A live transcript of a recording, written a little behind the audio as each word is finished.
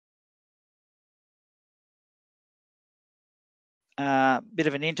bit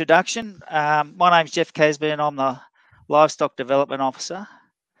of an introduction. My name's Jeff Casby and I'm the Livestock Development Officer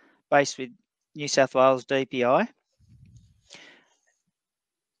based with New South Wales DPI.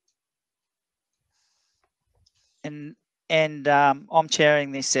 And I'm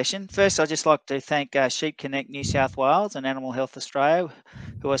chairing this session. First, I'd just like to thank Sheep Connect New South Wales and Animal Health Australia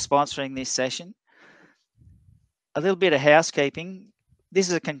who are sponsoring this session. A little bit of housekeeping. This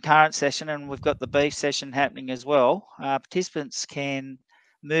is a concurrent session and we've got the beef session happening as well. Participants can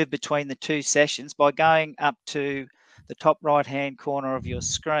move between the two sessions by going up to the top right hand corner of your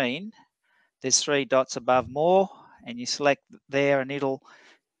screen. There's 3 dots above more and you select there and it'll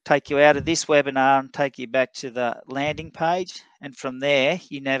take you out of this webinar and take you back to the landing page, and from there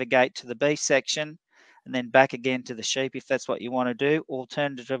you navigate to the beef section and then back again to the sheep if that's what you want to do.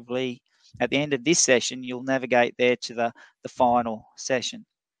 Alternatively, at the end of this session you'll navigate there to the final session.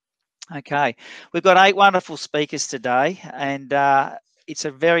 Okay, we've got 8 wonderful speakers today and it's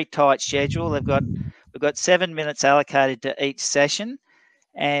a very tight schedule. We've got 7 minutes allocated to each session,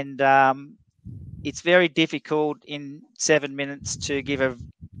 and it's very difficult in 7 minutes to give a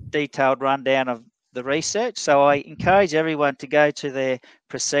detailed rundown of the research. So I encourage everyone to go to their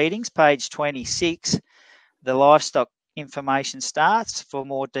proceedings, page 26, the livestock information starts for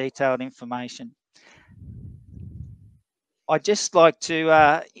more detailed information. I'd just like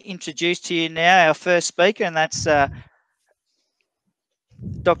to introduce to you now our first speaker, and that's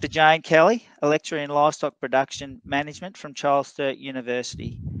Dr. Jane Kelly, a lecturer in livestock production management from Charles Sturt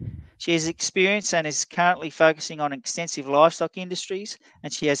University. She has experience and is currently focusing on extensive livestock industries,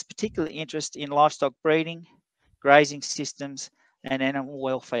 and she has particular interest in livestock breeding, grazing systems, and animal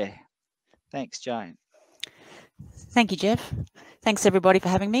welfare. Thanks, Jane. Thank you, Jeff. Thanks, everybody, for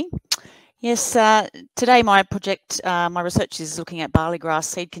having me. Yes, today my project, my research is looking at barley grass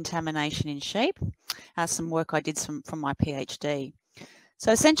seed contamination in sheep, some work I did from my PhD.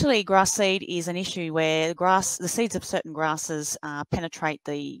 So essentially, grass seed is an issue where the seeds of certain grasses penetrate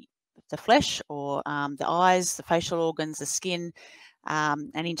the flesh or the eyes, the facial organs, the skin,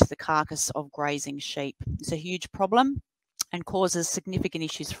 and into the carcass of grazing sheep. It's a huge problem and causes significant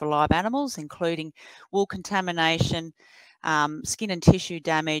issues for live animals, including wool contamination, skin and tissue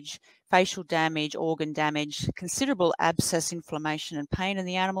damage, facial damage, organ damage, considerable abscess, inflammation and pain in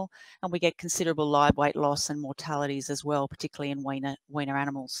the animal, and we get considerable live weight loss and mortalities as well, particularly in weaner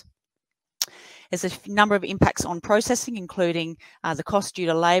animals. There's a number of impacts on processing, including the cost due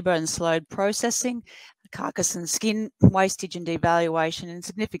to labour and slowed processing, carcass and skin wastage and devaluation, and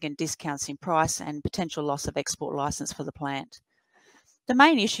significant discounts in price and potential loss of export licence for the plant. The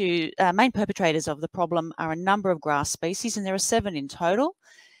main perpetrators of the problem are a number of grass species, and there are 7 in total,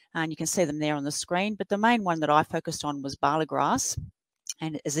 and you can see them there on the screen, but the main one that I focused on was barley grass,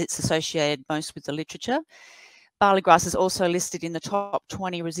 and as it's associated most with the literature. Barley grass is also listed in the top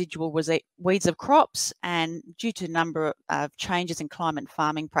 20 residual weeds of crops, and due to a number of changes in climate and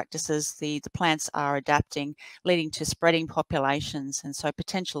farming practices, the plants are adapting, leading to spreading populations and so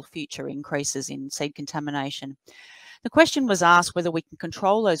potential future increases in seed contamination. The question was asked whether we can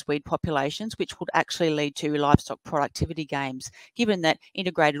control those weed populations, which would actually lead to livestock productivity gains, given that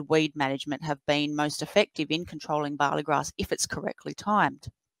integrated weed management have been most effective in controlling barley grass if it's correctly timed.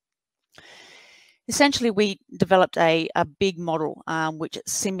 Essentially, we developed a big model which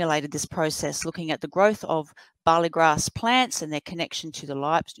simulated this process, looking at the growth of barley grass plants and their connection to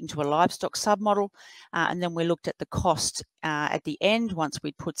into a livestock submodel, and then we looked at the cost at the end once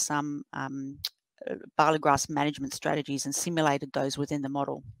we'd put some barley grass management strategies and simulated those within the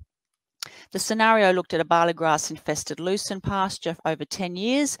model. The scenario looked at a barley grass infested lucerne pasture over 10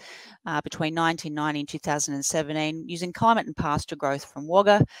 years between 1990 and 2017 using climate and pasture growth from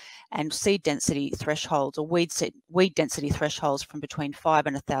Wagga and seed density thresholds or weed density thresholds from between 5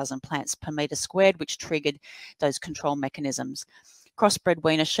 and 1,000 plants per metre squared, which triggered those control mechanisms. Crossbred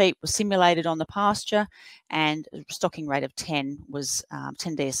weaner sheep was simulated on the pasture, and a stocking rate of 10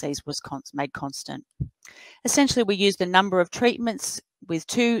 DSEs was made constant. Essentially, we used a number of treatments with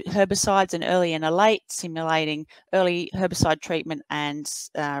 2 herbicides, an early and a late, simulating early herbicide treatment and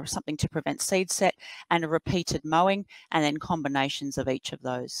something to prevent seed set, and a repeated mowing, and then combinations of each of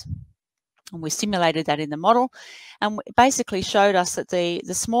those. And we simulated that in the model, and it basically showed us that the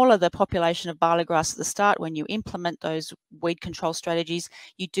smaller the population of barley grass at the start, when you implement those weed control strategies,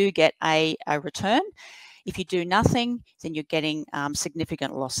 you do get a return. If you do nothing, then you're getting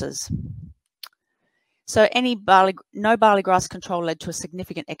significant losses. So no barley grass control led to a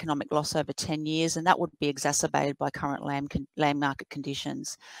significant economic loss over 10 years, and that would be exacerbated by current lamb market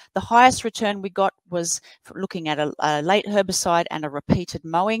conditions. The highest return we got was looking at a late herbicide and a repeated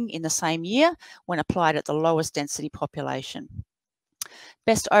mowing in the same year when applied at the lowest density population.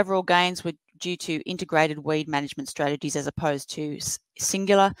 Best overall gains were due to integrated weed management strategies as opposed to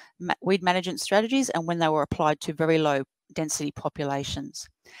singular weed management strategies, and when they were applied to very low density populations.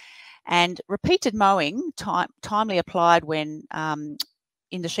 And repeated mowing, timely applied when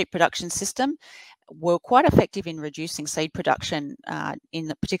in the sheep production system, were quite effective in reducing seed production,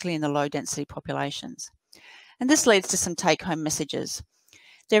 particularly in the low density populations. And this leads to some take-home messages.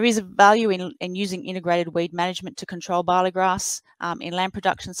 There is a value in using integrated weed management to control barley grass in lamb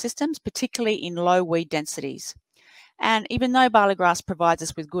production systems, particularly in low weed densities. And even though barley grass provides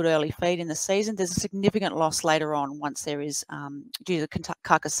us with good early feed in the season, there's a significant loss later on once there is due to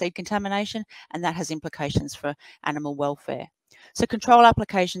carcass seed contamination, and that has implications for animal welfare. So control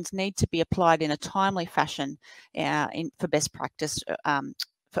applications need to be applied in a timely fashion for best practice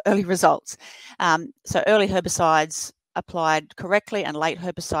for early results. So early herbicides applied correctly and late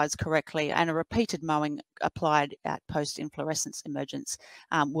herbicides correctly, and a repeated mowing applied at post-inflorescence emergence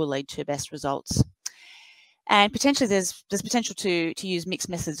will lead to best results. And potentially there's potential to use mixed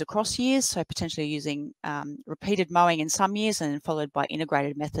methods across years, so potentially using repeated mowing in some years and then followed by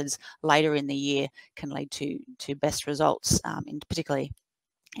integrated methods later in the year can lead to best results, particularly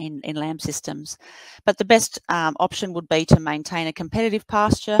in lamb systems. But the best option would be to maintain a competitive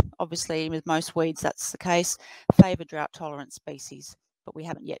pasture. Obviously, with most weeds that's the case. Favour drought-tolerant species, but we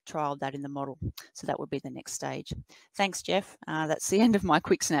haven't yet trialled that in the model, so that would be the next stage. Thanks, Jeff. That's the end of my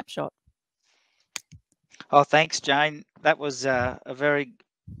quick snapshot. Oh, thanks, Jane. That was a very,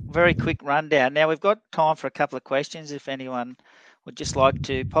 very quick rundown. Now we've got time for a couple of questions. If anyone would just like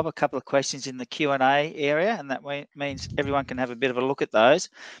to pop a couple of questions in the Q&A area, and that means everyone can have a bit of a look at those.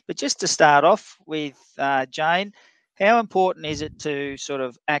 But just to start off with, Jane, how important is it to sort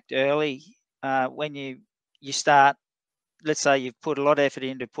of act early when you start? Let's say you've put a lot of effort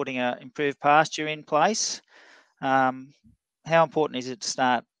into putting an improved pasture in place. How important is it to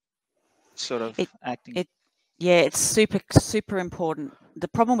start sort of acting? Yeah, it's super important. The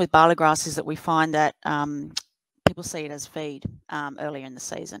problem with barley grass is that we find that people see it as feed earlier in the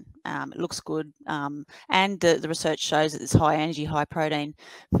season. It looks good, and the research shows that it's high energy, high protein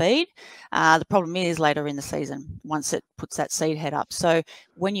feed. The problem is later in the season, once it puts that seed head up. So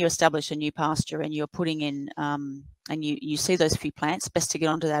when you establish a new pasture and you're putting in and you see those few plants, best to get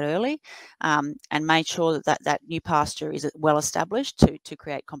onto that early and make sure that new pasture is well established to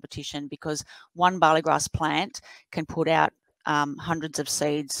create competition, because one barley grass plant can put out hundreds of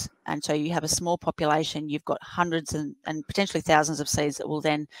seeds, and so you have a small population, you've got hundreds and potentially thousands of seeds that will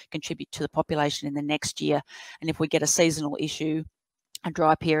then contribute to the population in the next year. And if we get a seasonal issue, a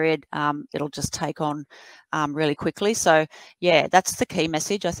dry period, it'll just take on really quickly. So yeah, that's the key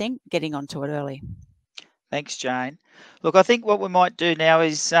message, I think, getting onto it early. Thanks, Jane. Look, I think what we might do now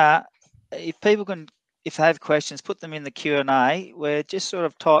is if people can, if they have questions, put them in the Q&A. We're just sort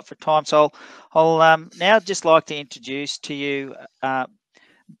of tight for time, so I'll now just like to introduce to you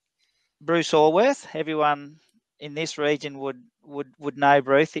Bruce Allworth. Everyone in this region would know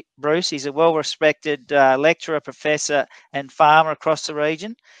Bruce. He's a well-respected lecturer, professor, and farmer across the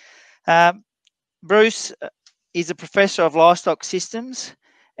region. Bruce is a professor of livestock systems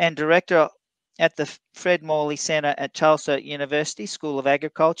and director at the Fred Morley Centre at Chalcedon University School of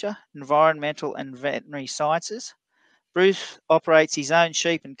Agriculture, Environmental and Veterinary Sciences. Bruce operates his own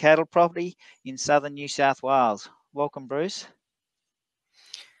sheep and cattle property in southern New South Wales. Welcome, Bruce.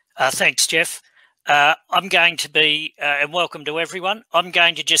 Thanks, Jeff. I'm going to be, and welcome to everyone. I'm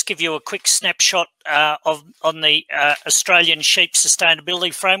going to just give you a quick snapshot on the Australian Sheep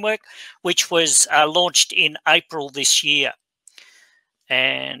Sustainability Framework, which was launched in April this year.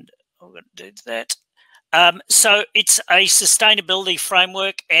 And I'm going to do that. So it's a sustainability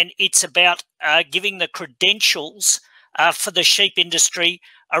framework, and it's about giving the credentials for the sheep industry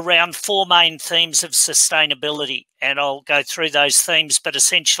around four main themes of sustainability. And I'll go through those themes, but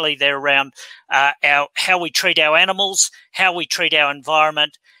essentially they're around how we treat our animals, how we treat our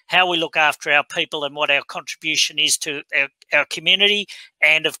environment, how we look after our people, and what our contribution is to our community,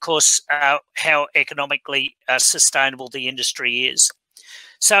 and of course, how economically sustainable the industry is.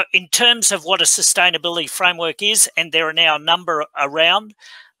 So in terms of what a sustainability framework is, and there are now a number around,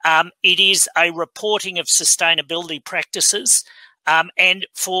 it is a reporting of sustainability practices. And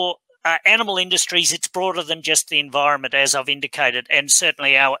for animal industries, it's broader than just the environment, as I've indicated, and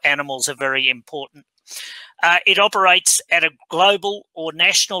certainly our animals are very important. It operates at a global or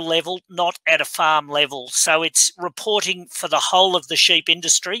national level, not at a farm level. So it's reporting for the whole of the sheep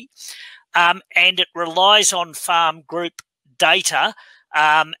industry, and it relies on farm group data,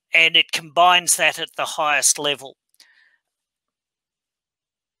 and it combines that at the highest level.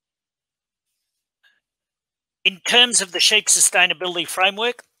 In terms of the sheep sustainability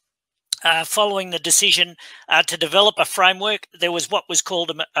framework, following the decision to develop a framework, there was what was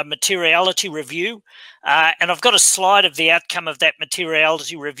called a materiality review. And I've got a slide of the outcome of that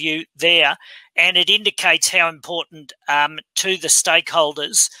materiality review there, and it indicates how important to the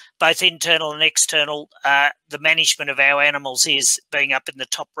stakeholders, both internal and external, the management of our animals is, being up in the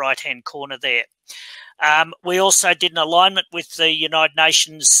top right-hand corner there. We also did an alignment with the United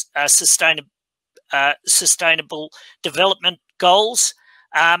Nations Sustainable Development Goals,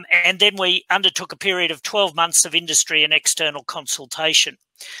 and then we undertook a period of 12 months of industry and external consultation.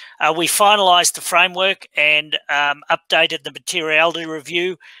 We finalised the framework and updated the materiality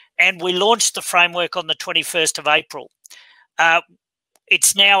review, and we launched the framework on the 21st of April.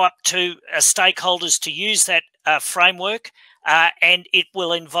 It's now up to stakeholders to use that framework, and it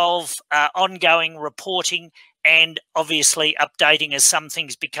will involve ongoing reporting and obviously updating as some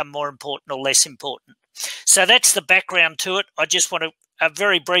things become more important or less important. So that's the background to it. I just want to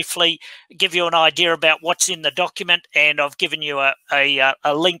very briefly give you an idea about what's in the document, and I've given you a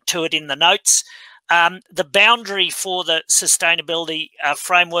link to it in the notes. The boundary for the sustainability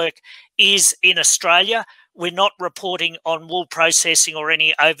framework is in Australia. We're not reporting on wool processing or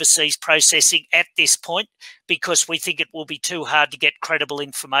any overseas processing at this point, because we think it will be too hard to get credible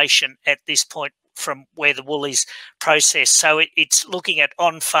information at this point from where the wool is processed. So it's looking at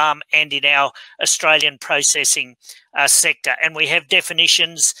on-farm and in our Australian processing sector. And we have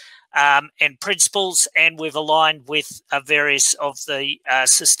definitions and principles, and we've aligned with various of the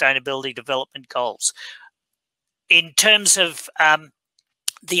sustainability development goals. In terms of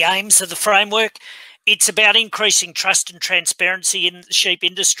the aims of the framework, it's about increasing trust and transparency in the sheep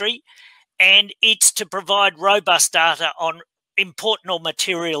industry, and it's to provide robust data on important or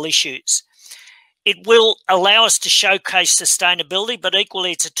material issues. It will allow us to showcase sustainability, but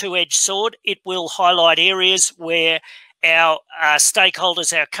equally it's a two-edged sword. It will highlight areas where our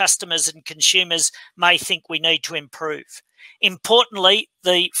stakeholders, our customers and consumers may think we need to improve. Importantly,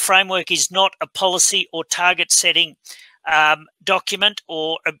 the framework is not a policy or target setting document,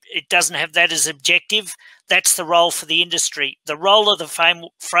 or it doesn't have that as objective. That's the role for the industry. The role of the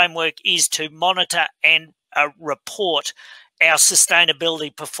framework is to monitor and report our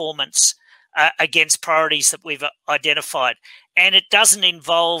sustainability performance against priorities that we've identified. And it doesn't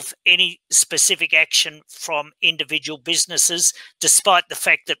involve any specific action from individual businesses, despite the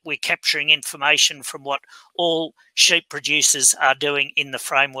fact that we're capturing information from what all sheep producers are doing in the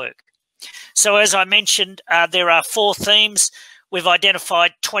framework. So as I mentioned, there are 4 themes. We've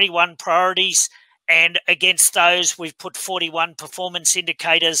identified 21 priorities, and against those we've put 41 performance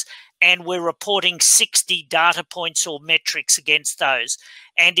indicators, and we're reporting 60 data points or metrics against those.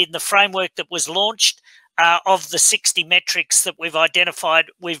 And in the framework that was launched, of the 60 metrics that we've identified,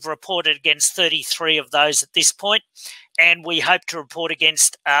 we've reported against 33 of those at this point, and we hope to report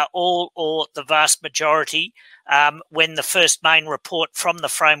against all or the vast majority when the first main report from the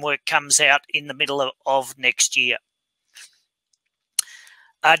framework comes out in the middle of next year.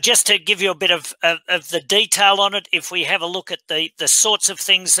 Just to give you a bit of the detail on it, if we have a look at the sorts of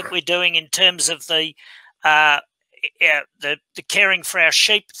things that we're doing in terms of the caring for our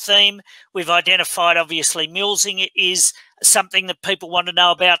sheep theme, we've identified obviously mulesing is something that people want to know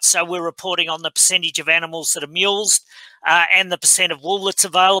about. So we're reporting on the percentage of animals that are mulesed and the percent of wool that's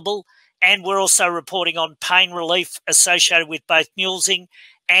available. And we're also reporting on pain relief associated with both mulesing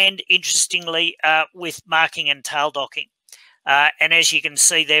and, interestingly, with marking and tail docking. And as you can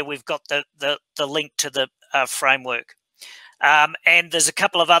see there, we've got the link to the framework. And there's a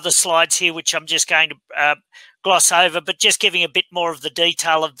couple of other slides here which I'm just going to gloss over, but just giving a bit more of the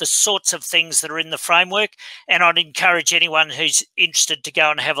detail of the sorts of things that are in the framework. And I'd encourage anyone who's interested to go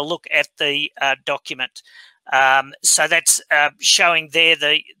and have a look at the document. So that's showing there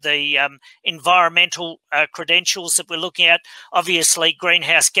the environmental credentials that we're looking at. Obviously,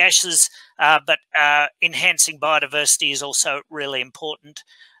 greenhouse gases, but enhancing biodiversity is also really important.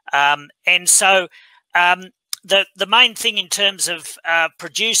 And so the main thing in terms of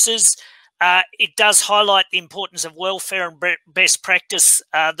producers, it does highlight the importance of welfare and best practice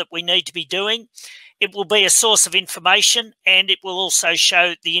that we need to be doing. It will be a source of information, and it will also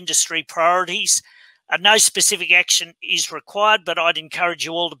show the industry priorities. No specific action is required, but I'd encourage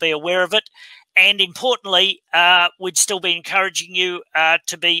you all to be aware of it. And importantly, we'd still be encouraging you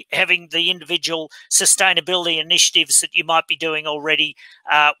to be having the individual sustainability initiatives that you might be doing already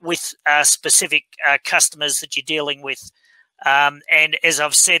with specific customers that you're dealing with. And as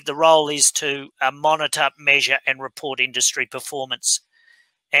I've said, the role is to monitor, measure and report industry performance.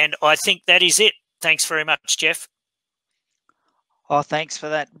 And I think that is it. Thanks very much, Jeff. Oh, thanks for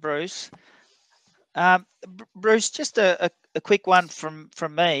that, Bruce. Bruce, just a quick one from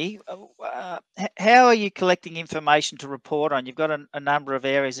me. How are you collecting information to report on? You've got a number of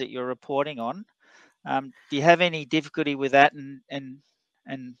areas that you're reporting on. Do you have any difficulty with that?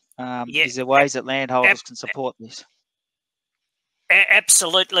 Is there ways that landholders can support this?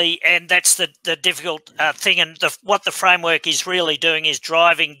 Absolutely, and that's the difficult thing, and what the framework is really doing is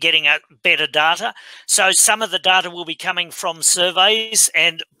driving getting better data. So some of the data will be coming from surveys,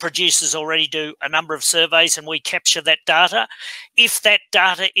 and producers already do a number of surveys, and we capture that data. If that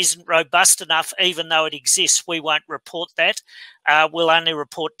data isn't robust enough, even though it exists, we won't report that. We'll only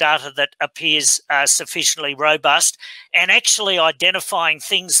report data that appears sufficiently robust, and actually identifying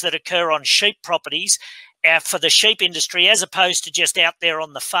things that occur on sheep properties for the sheep industry, as opposed to just out there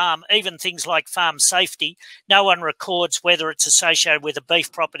on the farm. Even things like farm safety, no one records whether it's associated with a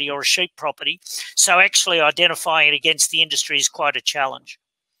beef property or a sheep property. So actually identifying it against the industry is quite a challenge.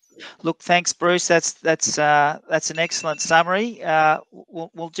 Look, thanks, Bruce. That's an excellent summary.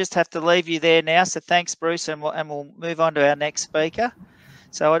 We'll just have to leave you there now. So thanks, Bruce, and we'll move on to our next speaker.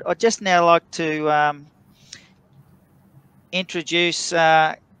 So I'd just now like to introduce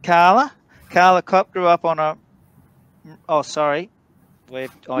Kayla. Kayla Kopp grew up on a. Oh, sorry,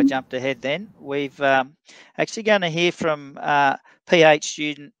 I jumped ahead. Then we've actually going to hear from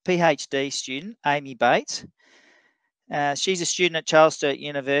PhD student Amy Bates. She's a student at Sturt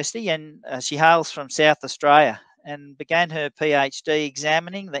University, and she hails from South Australia and began her PhD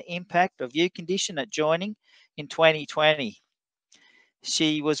examining the impact of ewe condition at joining in 2020.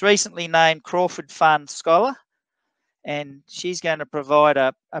 She was recently named Crawford Fund Scholar, and she's going to provide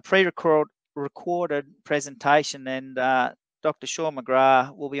a pre-recorded presentation, and Dr. Sean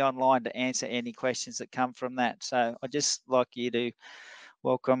McGrath will be online to answer any questions that come from that. So I'd just like you to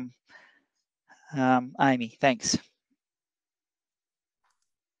welcome Amy. Thanks.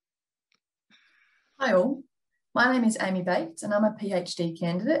 Hi all, my name is Amy Bates and I'm a PhD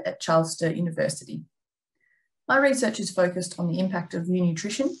candidate at Sturt University. My research is focused on the impact of ewe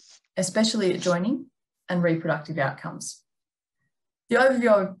nutrition, especially at joining and reproductive outcomes. The overview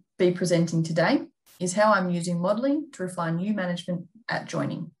I'll be presenting today is how I'm using modelling to refine ewe management at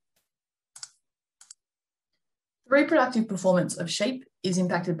joining. The reproductive performance of sheep is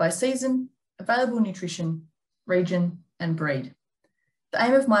impacted by season, available nutrition, region and breed. The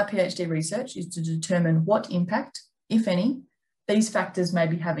aim of my PhD research is to determine what impact, if any, these factors may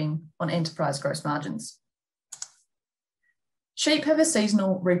be having on enterprise gross margins. Sheep have a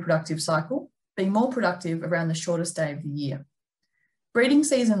seasonal reproductive cycle, being more productive around the shortest day of the year. Breeding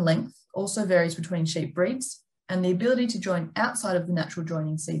season length also varies between sheep breeds, and the ability to join outside of the natural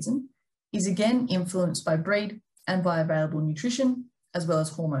joining season is again influenced by breed and by available nutrition, as well as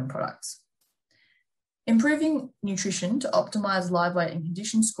hormone products. Improving nutrition to optimise live weight and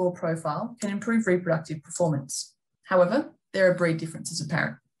condition score profile can improve reproductive performance. However, there are breed differences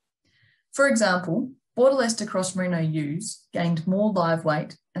apparent. For example, Border Leicester Cross Merino ewes gained more live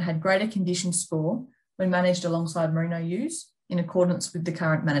weight and had greater condition score when managed alongside Merino ewes in accordance with the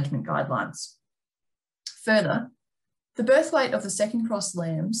current management guidelines. Further, the birth weight of the second cross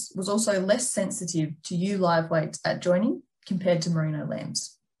lambs was also less sensitive to ewe live weights at joining compared to Merino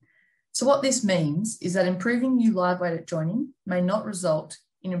lambs. So what this means is that improving ewe live weight at joining may not result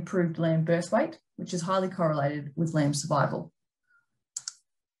in improved lamb birth weight, which is highly correlated with lamb survival.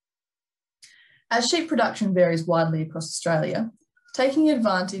 As sheep production varies widely across Australia, taking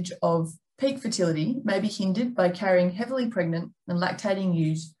advantage of peak fertility may be hindered by carrying heavily pregnant and lactating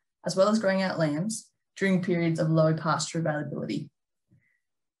ewes, as well as growing out lambs during periods of low pasture availability.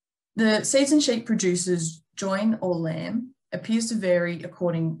 The season sheep producers join or lamb appears to vary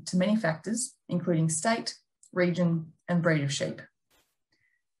according to many factors, including state, region, and breed of sheep.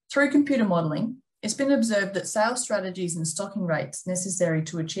 Through computer modelling, it's been observed that sales strategies and stocking rates necessary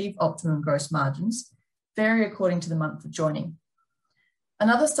to achieve optimum gross margins vary according to the month of joining.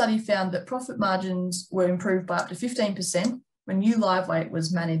 Another study found that profit margins were improved by up to 15% when ewe live weight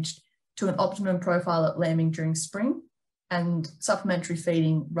was managed to an optimum profile at lambing during spring, and supplementary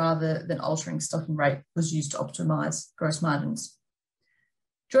feeding rather than altering stocking rate was used to optimise gross margins.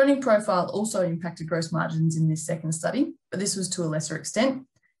 Joining profile also impacted gross margins in this second study, but this was to a lesser extent,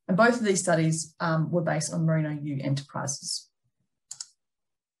 and both of these studies were based on Merino ewe enterprises.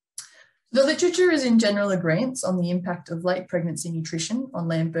 The literature is in general agreement on the impact of late pregnancy nutrition on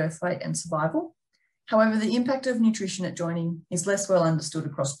lamb birth weight and survival. However, the impact of nutrition at joining is less well understood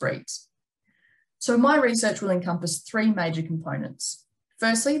across breeds. So my research will encompass three major components.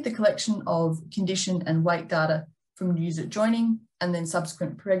 Firstly, the collection of condition and weight data from ewes at joining, and then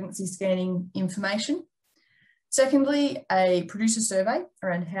subsequent pregnancy scanning information. Secondly, a producer survey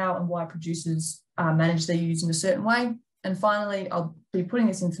around how and why producers manage their ewes in a certain way. And finally, I'll be putting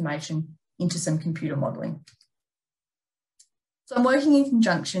this information into some computer modelling. So I'm working in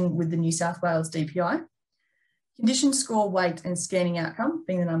conjunction with the New South Wales DPI. Condition score, weight and scanning outcome,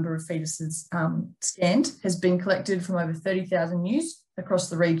 being the number of fetuses scanned, has been collected from over 30,000 ewes across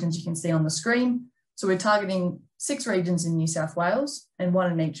the regions you can see on the screen. So we're targeting 6 regions in New South Wales and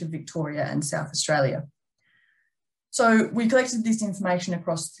 1 in each of Victoria and South Australia. So we collected this information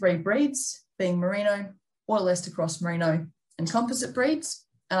across 3 breeds, being Merino, Water-Leicester Cross Merino and composite breeds.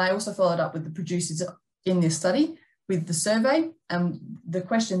 And I also followed up with the producers in this study with the survey, and the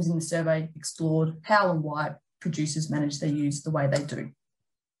questions in the survey explored how and why producers manage their ewes the way they do.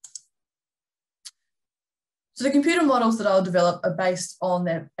 So the computer models that I'll develop are based on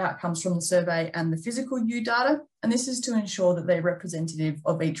the outcomes from the survey and the physical ewe data, and this is to ensure that they're representative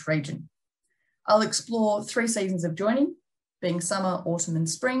of each region. I'll explore 3 seasons of joining, being summer, autumn and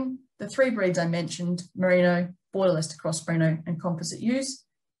spring, the 3 breeds I mentioned, Merino, Water-Leicester Cross Merino and composite ewes,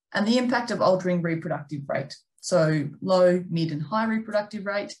 and the impact of altering reproductive rate, so low, mid and high reproductive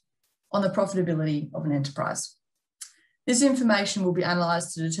rate, on the profitability of an enterprise. This information will be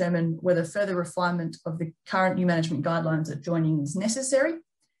analysed to determine whether further refinement of the current ewe management guidelines at joining is necessary,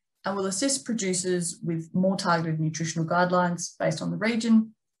 and will assist producers with more targeted nutritional guidelines based on the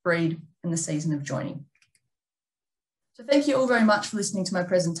region, breed and the season of joining. So thank you all very much for listening to my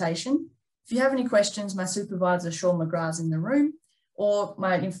presentation. If you have any questions, my supervisor Sean McGrath's in the room, or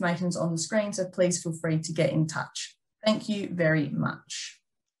my information is on the screen, so please feel free to get in touch. Thank you very much.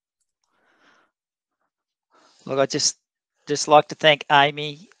 Look, I just like to thank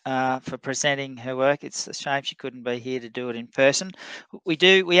Amy for presenting her work. It's a shame she couldn't be here to do it in person.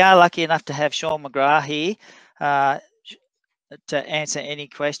 We are lucky enough to have Sean McGrath here to answer any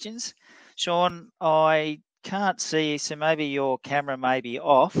questions. Sean, I can't see you, so maybe your camera may be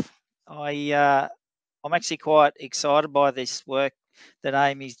off. I'm actually quite excited by this work that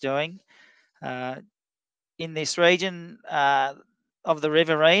Amy's doing. In this region of the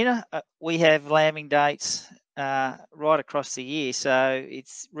Riverina, we have lambing dates right across the year, so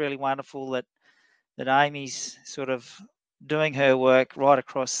it's really wonderful that Amy's sort of doing her work right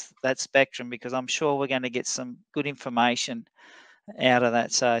across that spectrum, because I'm sure we're going to get some good information out of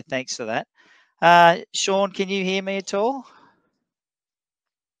that, so thanks for that. Sean, can you hear me at all?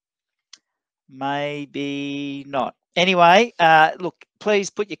 Maybe not. Anyway, look, please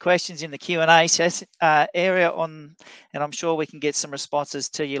put your questions in the Q&A area and I'm sure we can get some responses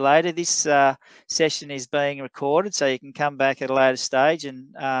to you later. This session is being recorded, so you can come back at a later stage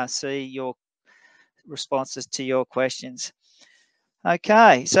and see your responses to your questions.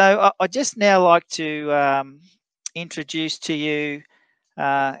 Okay, so I'd just now like to introduce to you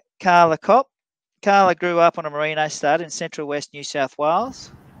Kayla Kopp. Kayla grew up on a merino stud in Central West New South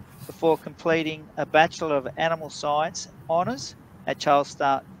Wales before completing a Bachelor of Animal Science Honours at Charles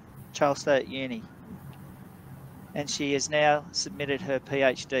Sturt Uni. And she has now submitted her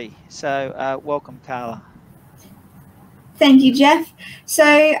PhD. So welcome, Kayla. Thank you, Jeff.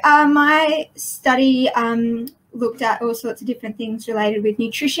 So my study looked at all sorts of different things related with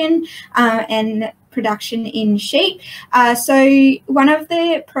nutrition and production in sheep. So one of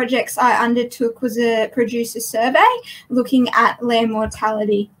the projects I undertook was a producer survey looking at lamb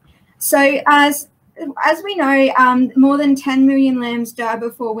mortality. So as we know, more than 10 million lambs die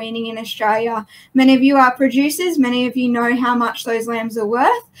before weaning in Australia. Many of you are producers. Many of you know how much those lambs are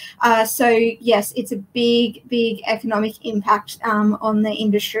worth. So yes, it's a big, big economic impact on the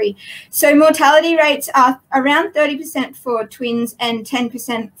industry. So mortality rates are around 30% for twins and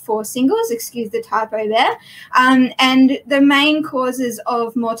 10% for singles, excuse the typo there. And the main causes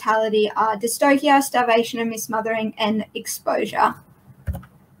of mortality are dystocia, starvation and mismothering, and exposure.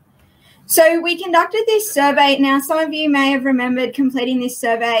 So we conducted this survey. Now, some of you may have remembered completing this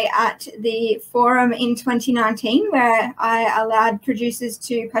survey at the forum in 2019, where I allowed producers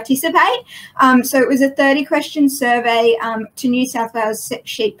to participate. So it was a 30-question survey to New South Wales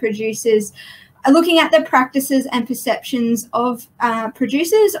sheep producers, looking at the practices and perceptions of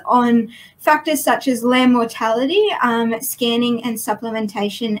producers on factors such as lamb mortality, scanning and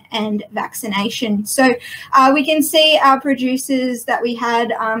supplementation and vaccination. So we can see our producers that we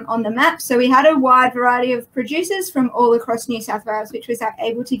had on the map. So we had a wide variety of producers from all across New South Wales, which was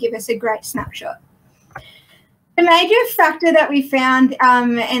able to give us a great snapshot. The major factor that we found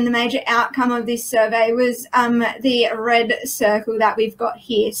and the major outcome of this survey was the red circle that we've got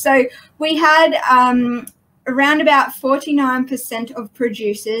here. So we had around about 49% of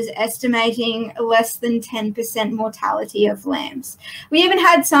producers estimating less than 10% mortality of lambs. We even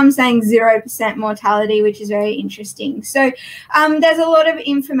had some saying 0% mortality, which is very interesting. So there's a lot of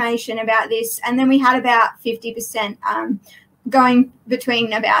information about this. And then we had about 50% going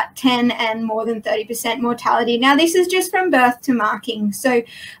between about 10 and more than 30% mortality. Now, this is just from birth to marking. So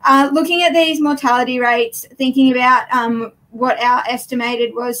looking at these mortality rates, thinking about what our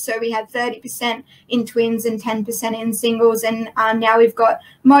estimated was, so we had 30% in twins and 10% in singles, and now we've got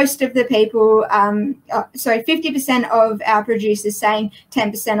most of the people, 50% of our producers saying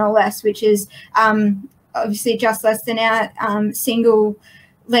 10% or less, which is obviously just less than our single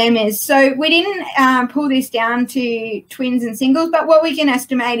lamb is. So we didn't pull this down to twins and singles, but what we can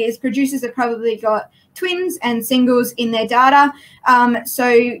estimate is producers have probably got twins and singles in their data. So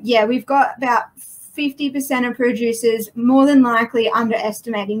yeah, we've got about 50% of producers more than likely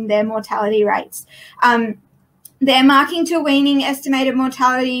underestimating their mortality rates. Their marking to weaning estimated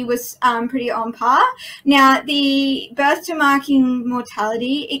mortality was pretty on par. Now, the birth to marking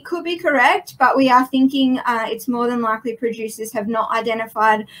mortality, it could be correct, but we are thinking it's more than likely producers have not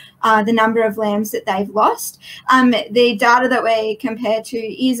identified the number of lambs that they've lost. The data that we compare to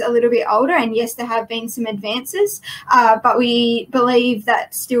is a little bit older, and yes, there have been some advances, but we believe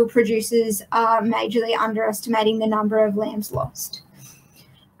that still producers are majorly underestimating the number of lambs lost.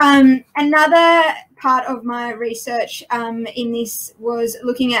 Another part of my research in this was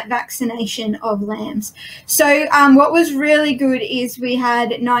looking at vaccination of lambs. So what was really good is we had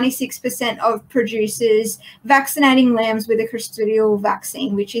 96% of producers vaccinating lambs with a crustacean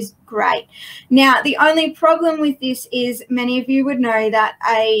vaccine, which is great. Now, the only problem with this is many of you would know that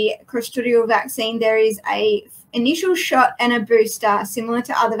a crustacean vaccine, there is a initial shot and a booster similar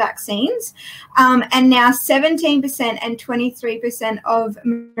to other vaccines, and now 17% and 23% of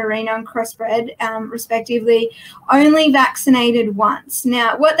merino and crossbred respectively only vaccinated once.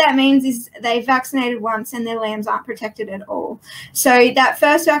 Now what that means is they vaccinated once and their lambs aren't protected at all. So that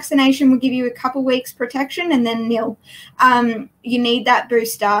first vaccination will give you a couple weeks protection and then nil. You need that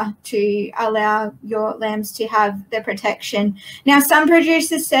booster to allow your lambs to have the protection. Now, some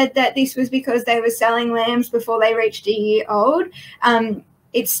producers said that this was because they were selling lambs before they reached a year old.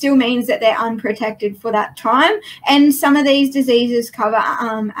 It still means that they're unprotected for that time. And some of these diseases cover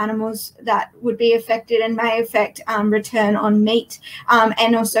animals that would be affected and may affect return on meat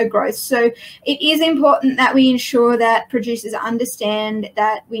and also growth. So it is important that we ensure that producers understand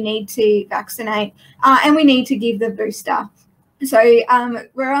that we need to vaccinate and we need to give the booster. So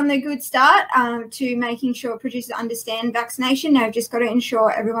we're on the good start to making sure producers understand vaccination. Now we've just got to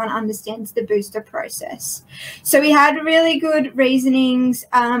ensure everyone understands the booster process. So we had really good reasonings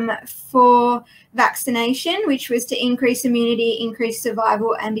for vaccination, which was to increase immunity, increase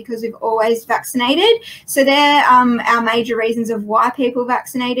survival, and because we've always vaccinated. So they're our major reasons of why people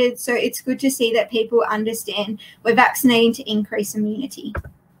vaccinated. So it's good to see that people understand we're vaccinating to increase immunity.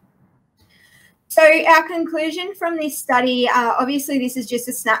 So our conclusion from this study, obviously this is just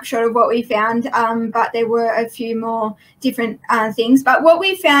a snapshot of what we found, but there were a few more different things. But what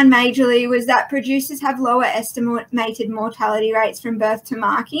we found majorly was that producers have lower estimated mortality rates from birth to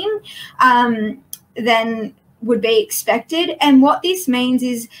marking than would be expected. And what this means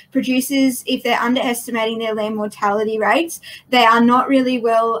is producers, if they're underestimating their lamb mortality rates, they are not really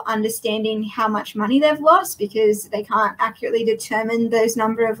well understanding how much money they've lost because they can't accurately determine those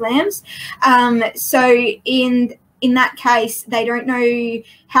number of lambs. So in that case, they don't know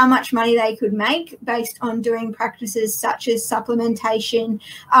how much money they could make based on doing practices such as supplementation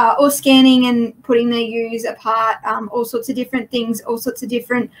or scanning and putting their ewes apart, all sorts of different things, all sorts of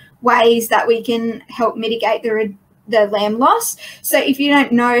different ways that we can help mitigate the lamb loss. So if you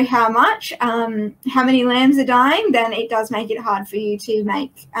don't know how many lambs are dying, then it does make it hard for you to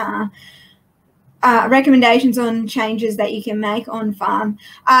make recommendations on changes that you can make on farm.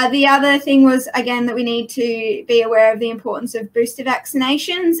 The other thing was, again, that we need to be aware of the importance of booster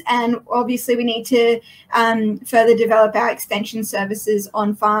vaccinations, and obviously we need to further develop our extension services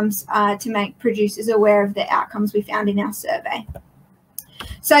on farms to make producers aware of the outcomes we found in our survey.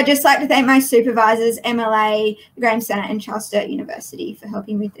 So I'd just like to thank my supervisors, MLA, Graham Centre and Sturt University for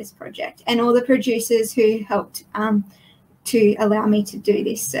helping with this project, and all the producers who helped to allow me to do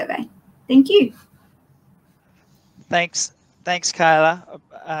this survey. Thank you. Thanks, Kayla.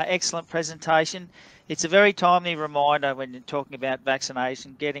 Excellent presentation. It's a very timely reminder when you're talking about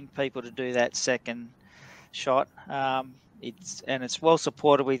vaccination, getting people to do that second shot. It's well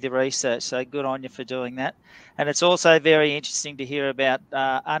supported with the research, so good on you for doing that. And it's also very interesting to hear about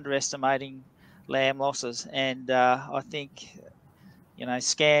underestimating lamb losses. And I think, you know,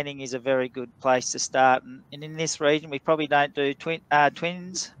 scanning is a very good place to start. And in this region, we probably don't do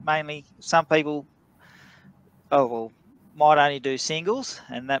twins. Mainly, some people, might only do singles,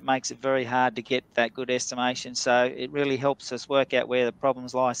 and that makes it very hard to get that good estimation. So it really helps us work out where the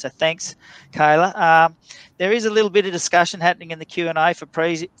problems lie. So thanks, Kayla. There is a little bit of discussion happening in the Q&A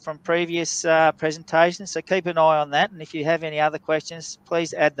from previous presentations, so keep an eye on that. And if you have any other questions,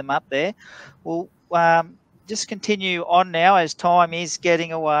 please add them up there. We'll just continue on now as time is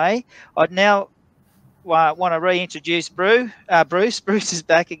getting away. I'd now want to reintroduce Bruce. Bruce is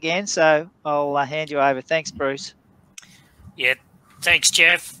back again, so I'll hand you over. Thanks, Bruce. Yeah, thanks,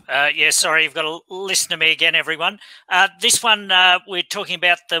 Jeff. Sorry, you've got to listen to me again, everyone. This one, we're talking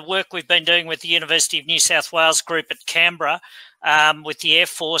about the work we've been doing with the University of New South Wales group at Canberra with the Air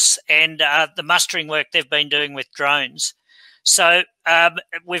Force and the mustering work they've been doing with drones. So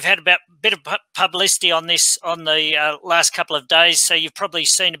we've had a bit of publicity on this on the last couple of days, so you've probably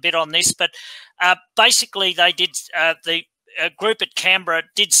seen a bit on this. But basically, they did a group at Canberra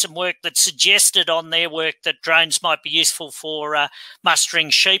did some work that suggested on their work that drones might be useful for mustering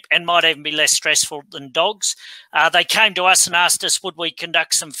sheep and might even be less stressful than dogs. They came to us and asked us would we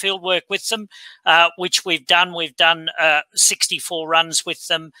conduct some field work with them, which we've done. We've done 64 runs with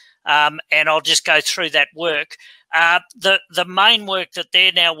them, and I'll just go through that work. The main work that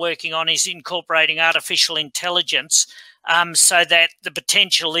they're now working on is incorporating artificial intelligence, so that the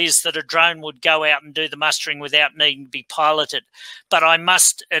potential is that a drone would go out and do the mustering without needing to be piloted. But I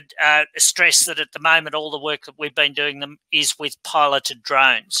must stress that at the moment, all the work that we've been doing them is with piloted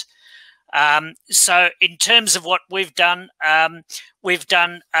drones. So in terms of what we've done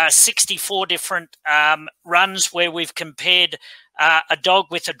 64 different runs where we've compared a dog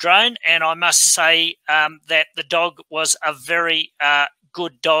with a drone, and I must say that the dog was a very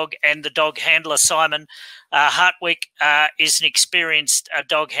good dog, and the dog handler, Simon Hartwick, is an experienced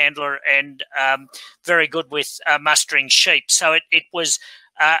dog handler and very good with mustering sheep. So it was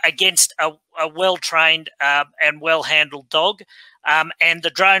against a well-trained and well-handled dog, and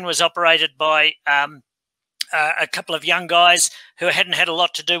the drone was operated by a couple of young guys who hadn't had a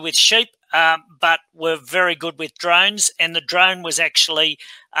lot to do with sheep, but were very good with drones. And the drone was actually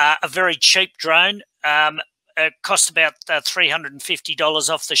a very cheap drone. It cost about $350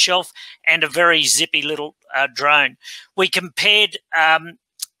 off the shelf, and a very zippy little drone. We compared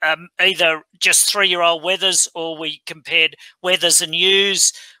either just 3-year-old wethers, or we compared wethers and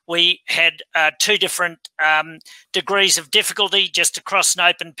ewes. We had 2 different degrees of difficulty just across an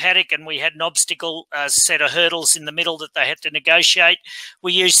open paddock, and we had an obstacle set of hurdles in the middle that they had to negotiate.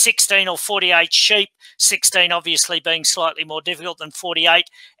 We used 16 or 48 sheep, 16 obviously being slightly more difficult than 48,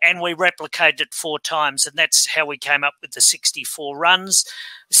 and we replicated it 4 times, and that's how we came up with the 64 runs.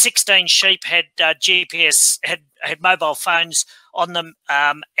 16 sheep had GPS, had mobile phones on them,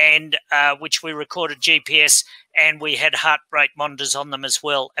 and which we recorded GPS, and we had heart rate monitors on them as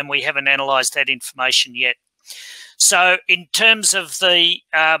well, and we haven't analysed that information yet. So in terms of the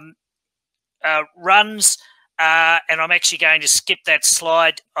runs, and I'm actually going to skip that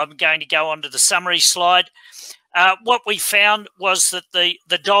slide, I'm going to go on to the summary slide. What we found was that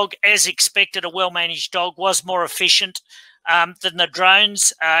the dog, as expected, a well-managed dog, was more efficient than the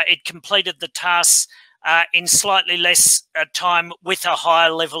drones. It completed the tasks in slightly less time with a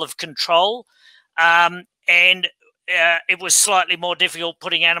higher level of control. And it was slightly more difficult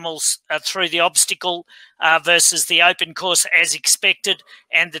putting animals through the obstacle versus the open course as expected,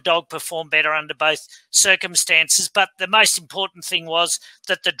 and the dog performed better under both circumstances. But the most important thing was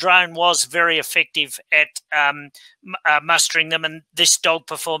that the drone was very effective at mustering them, and this dog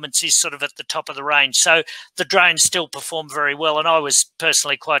performance is sort of at the top of the range. So the drone still performed very well, and I was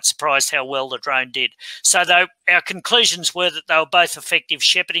personally quite surprised how well the drone did. So though our conclusions were that they were both effective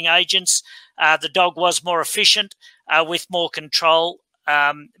shepherding agents. The dog was more efficient with more control,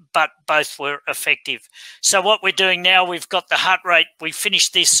 but both were effective. So what we're doing now, we've got the heart rate. We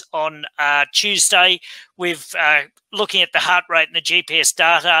finished this on Tuesday. We've looking at the heart rate and the GPS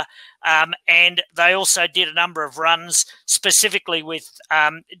data, and they also did a number of runs specifically with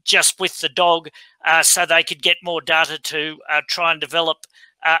just with the dog, so they could get more data to try and develop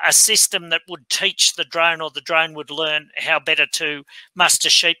a system that would teach the drone, or the drone would learn how better to muster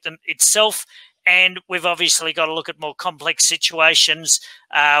sheep itself. And we've obviously got to look at more complex situations.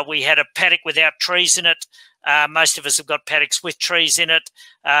 We had a paddock without trees in it. Most of us have got paddocks with trees in it.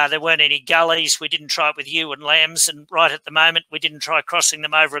 There weren't any gullies. We didn't try it with ewe and lambs, and right at the moment we didn't try crossing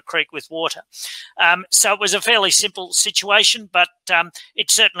them over a creek with water. So it was a fairly simple situation, but it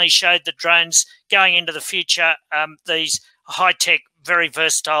certainly showed that drones going into the future, these high-tech, very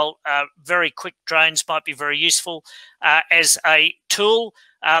versatile, very quick drones might be very useful as a tool.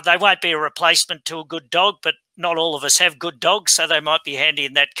 They won't be a replacement to a good dog, but not all of us have good dogs, so they might be handy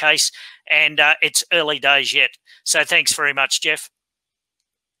in that case. And it's early days yet. So thanks very much, Jeff.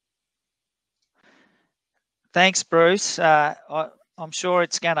 Thanks, Bruce. I'm sure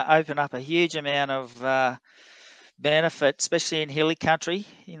it's going to open up a huge amount of benefit, especially in hilly country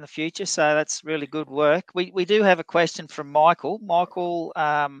in the future. So that's really good work. We do have a question from Michael. Michael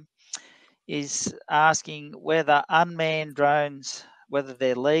is asking whether unmanned drones, whether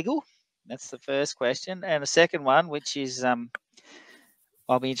they're legal. That's the first question. And the second one, which is,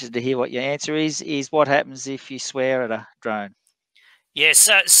 I'll be interested to hear what your answer is what happens if you swear at a drone? Yes,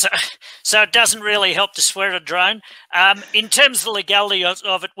 so it doesn't really help to swear at a drone. In terms of the legality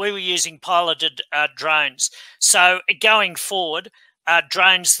of it, we were using piloted drones. So going forward,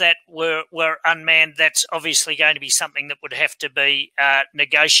 drones that were unmanned, that's obviously going to be something that would have to be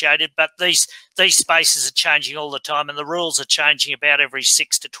negotiated. But these spaces are changing all the time, and the rules are changing about every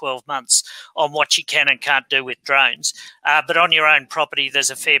 6 to 12 months on what you can and can't do with drones. But on your own property,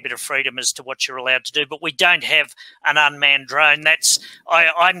 there's a fair bit of freedom as to what you're allowed to do. But we don't have an unmanned drone.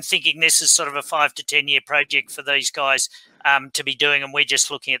 I'm thinking this is sort of a 5 to 10 year project for these guys to be doing, and we're just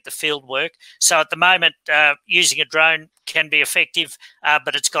looking at the field work. So at the moment, using a drone can be effective,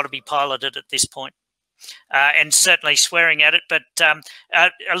 but it's got to be piloted at this point. And certainly swearing at it. But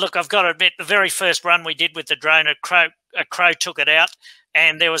look, I've got to admit, the very first run we did with the drone, a crow took it out,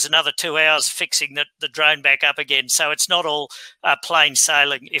 and there was another 2 hours fixing the drone back up again. So it's not all plain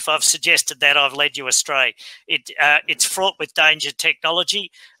sailing. If I've suggested that, I've led you astray. It's fraught with danger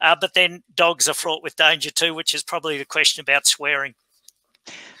technology, but then dogs are fraught with danger too, which is probably the question about swearing.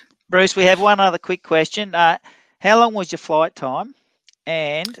 Bruce, we have one other quick question. How long was your flight time,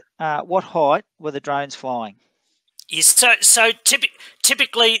 and what height were the drones flying? Yes, so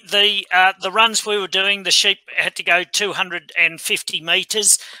typically the runs we were doing, the sheep had to go 250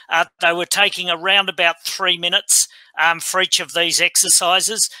 metres. They were taking around about 3 minutes for each of these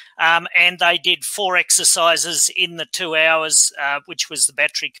exercises, and they did 4 exercises in the 2 hours, which was the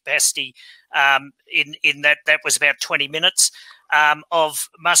battery capacity. In that was about 20 minutes of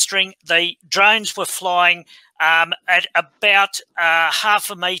mustering. The drones were flying at about half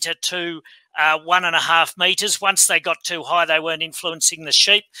a metre to 1.5 metres. Once they got too high, they weren't influencing the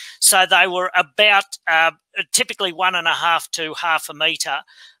sheep. So they were about typically 1.5 to half a metre.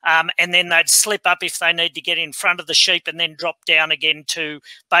 And then they'd slip up if they need to get in front of the sheep, and then drop down again to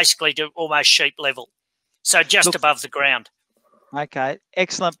basically to almost sheep level. So just above the ground. Okay.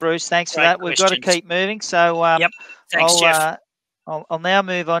 Excellent, Bruce. Thanks for that. We've got to keep moving. So yep. Thanks, Jeff. I'll now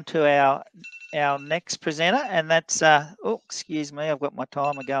move on to our next presenter, and that's, oh, excuse me, I've got my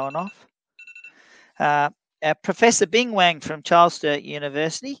timer going off. Professor Bing Wang from Sturt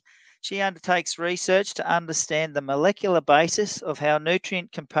University. She undertakes research to understand the molecular basis of how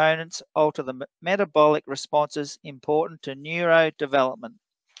nutrient components alter the metabolic responses important to neurodevelopment.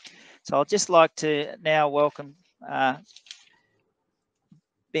 So I'd just like to now welcome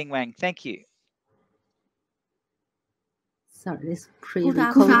Bing Wang. Thank you. Sorry, this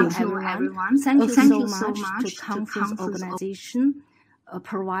pre-recording, everyone. Thank you so much to conference organization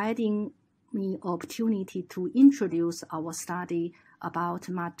providing me opportunity to introduce our study about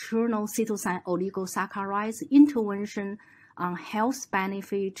maternal chitosan oligosaccharides intervention on health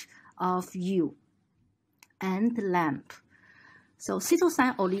benefit of ewe and lamb. So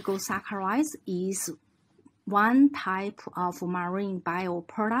chitosan oligosaccharides is one type of marine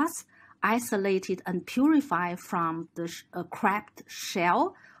bioproducts isolated and purified from the crab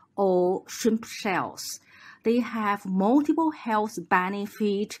shell or shrimp shells. They have multiple health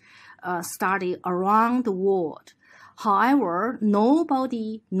benefits studied around the world. However, no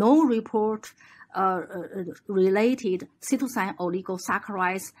report related chitosan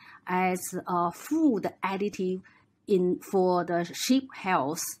oligosaccharides as a food additive for the sheep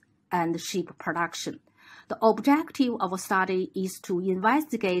health and sheep production. The objective of a study is to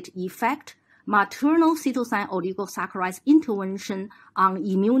investigate effect maternal chitosan oligosaccharides intervention on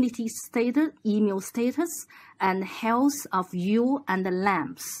immune status and health of ewe and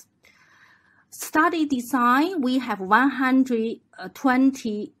lambs. Study design, we have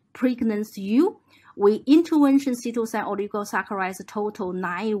 120 pregnant ewe. We intervention chitosan oligosaccharides total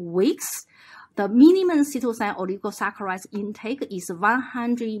 9 weeks. The minimum chitosan oligosaccharides intake is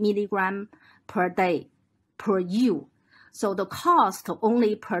 100 milligrams per day per ewe. So the cost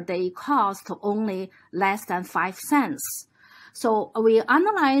only per day cost only less than 5 cents. So we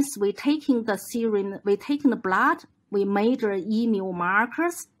analyze, we taking the serum, we taking the blood, we measure immune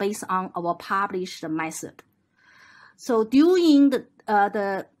markers based on our published method. So during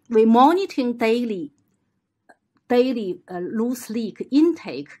we monitoring daily loose leak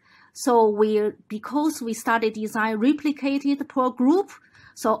intake. So because we study design replicated per group.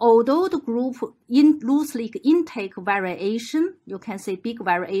 So although the group in loose leak intake variation, you can see big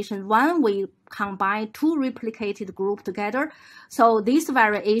variation when we combine 2 replicated group together. So this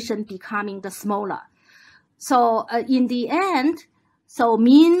variation becoming the smaller. So in the end, so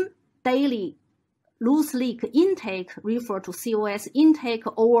mean daily loose leak intake refer to COS intake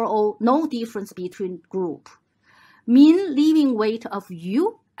overall, no difference between group. Mean living weight of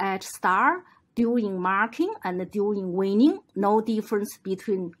ewe at start during marking and during weaning, no difference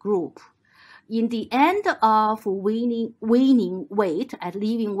between group. In the end of weaning weight at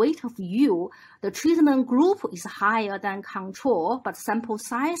living weight of ewe, the treatment group is higher than control, but sample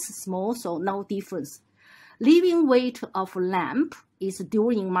size small, so no difference. Living weight of lamb is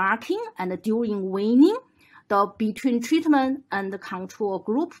during marking and during weaning. Between treatment and the control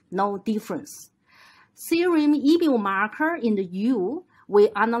group, no difference. Serum immune marker in the ewe, we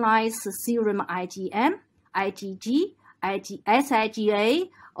analyze serum IgM, IgG, SIGA,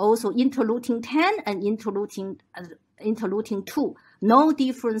 also interleukin-10 and interleukin-2. No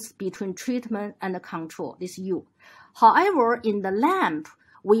difference between treatment and control, this ewe. However, in the lamb,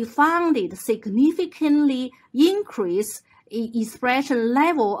 we found it significantly increase expression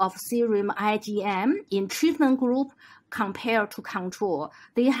level of serum IgM in treatment group compared to control.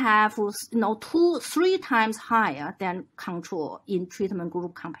 They have 2-3 times higher than control in treatment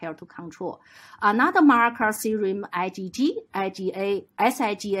group compared to control. Another marker, serum IgG, IgA,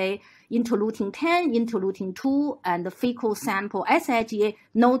 SIGA, interleukin-10, interleukin-2, and the fecal sample SIGA,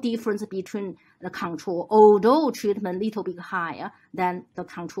 no difference between the control, although treatment little bit higher than the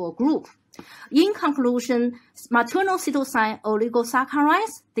control group. In conclusion, maternal chitosan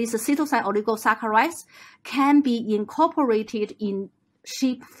oligosaccharides, these chitosan oligosaccharides can be incorporated in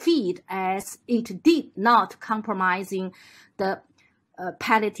sheep feed as it did not compromising the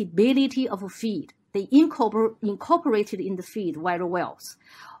palatability of feed. They incorporated in the feed very well.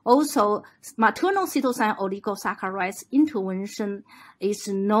 Also, maternal chitosan oligosaccharides intervention is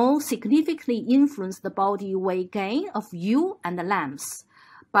no significantly influence the body weight gain of ewe and the lambs,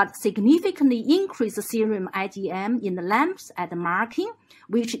 but significantly increase the serum IgM in the lambs at the marking,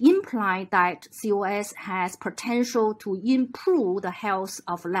 which imply that COS has potential to improve the health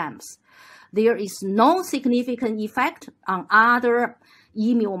of lambs. There is no significant effect on other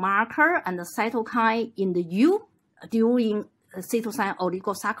immune marker and the cytokine in the ewe during chitosan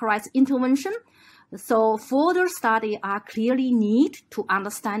oligosaccharides intervention. So further study are clearly need to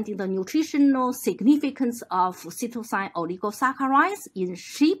understanding the nutritional significance of chitosan oligosaccharides in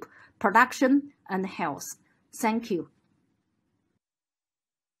sheep production and health. Thank you.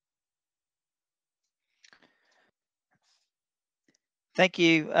 Thank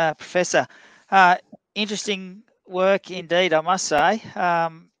you, Professor. Interesting work indeed, I must say.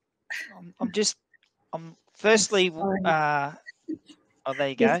 Firstly, oh, there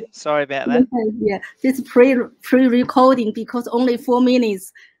you go. Sorry about that. Yeah, it's pre-recording because only 4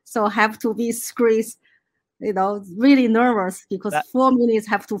 minutes, so have to be squeezed. Really nervous because 4 minutes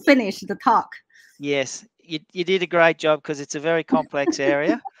have to finish the talk. Yes, you did a great job because it's a very complex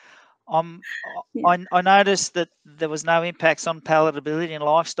area. I noticed that there was no impacts on palatability and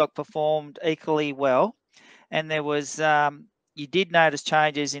livestock performed equally well, and there was you did notice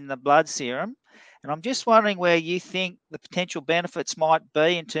changes in the blood serum. And I'm just wondering where you think the potential benefits might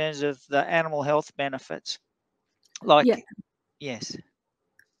be in terms of the animal health benefits. Yes.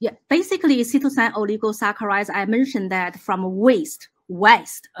 Yeah, basically chitosan oligosaccharides, I mentioned that from waste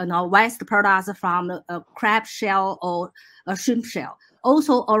products from a crab shell or a shrimp shell,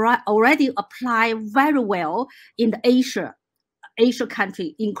 also already apply very well in the Asia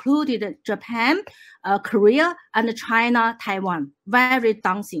country, included Japan, Korea, and China, Taiwan. Very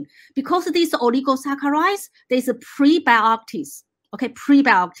dancing because these oligosaccharides, there's prebiotics. Okay,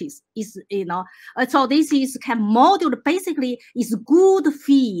 prebiotics is so this is can modulate, basically is good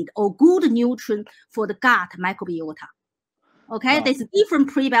feed or good nutrient for the gut microbiota. Okay, wow. There's different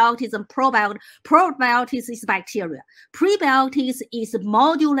prebiotics and probiotics. Probiotics is bacteria. Prebiotics is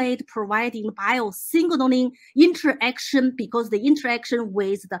modulate, providing biosignaling interaction because the interaction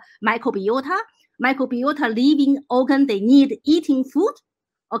with the microbiota. Microbiota living organ, they need eating food.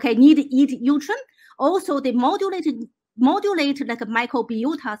 Okay, need to eat nutrient. Also, they modulate modulate like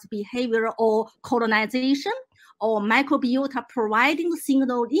microbiota's behavior or colonization, or microbiota providing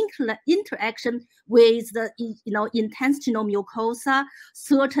signal interaction with the intestinal mucosa,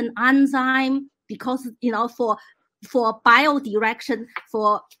 certain enzyme, because for biodirection,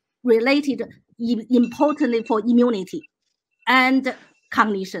 for related importantly for immunity and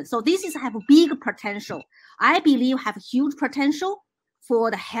cognition. So this is have big potential. I believe have huge potential for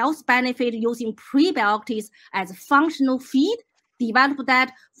the health benefit using prebiotics as functional feed, develop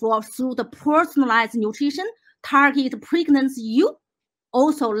that through the personalized nutrition, target pregnancy ewe,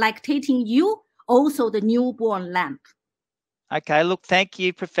 also lactating ewe, also the newborn lamb. Okay, look, thank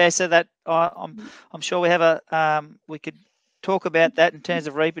you, Professor. That I'm sure we have we could talk about that in terms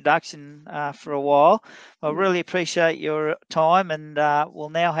of reproduction for a while. I really appreciate your time, and we'll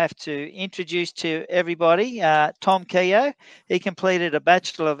now have to introduce to everybody Tom Keogh. He completed a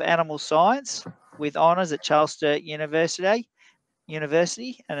Bachelor of Animal Science with honours at Charles Sturt University,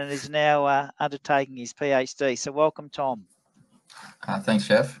 and it is now undertaking his PhD. So welcome, Tom. Thanks,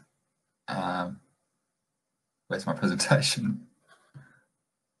 Jeff. Where's my presentation?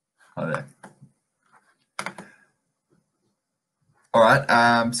 Oh, there. All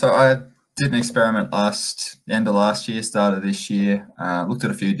right. So I did an experiment end of last year, start of this year. Looked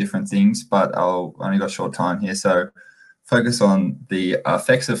at a few different things, but I'll only got a short time here. So focus on the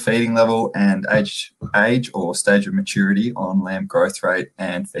effects of feeding level and age or stage of maturity on lamb growth rate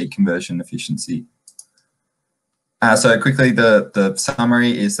and feed conversion efficiency. So quickly, the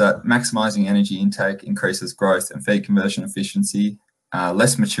summary is that maximizing energy intake increases growth and feed conversion efficiency.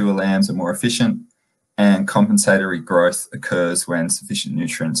 Less mature lambs are more efficient, and compensatory growth occurs when sufficient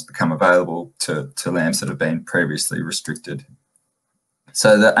nutrients become available to lambs that have been previously restricted.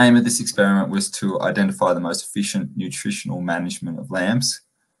 So the aim of this experiment was to identify the most efficient nutritional management of lambs.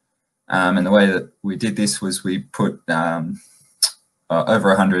 And the way that we did this was we put over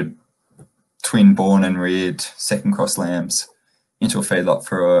 100 twin born and reared second cross lambs into a feedlot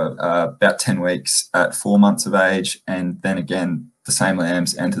for about 10 weeks at 4 months of age, and then again the same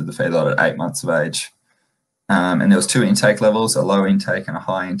lambs entered the feedlot at 8 months of age. And there was 2 intake levels, a low intake and a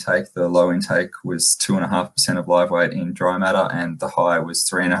high intake. The low intake was 2.5% of live weight in dry matter, and the high was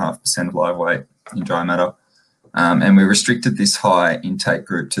 3.5% of live weight in dry matter. And we restricted this high intake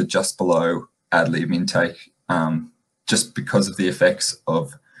group to just below ad lib intake, just because of the effects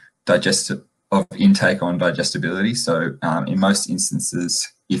of intake on digestibility. So in most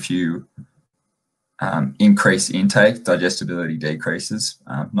instances, if you increase intake, digestibility decreases.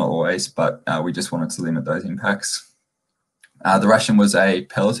 Not always, but we just wanted to limit those impacts. The ration was a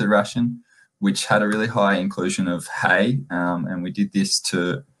pelleted ration, which had a really high inclusion of hay, and we did this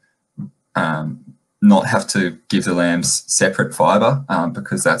to not have to give the lambs separate fibre,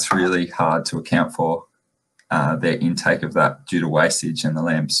 because that's really hard to account for their intake of that due to wastage and the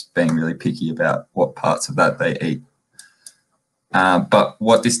lambs being really picky about what parts of that they eat. But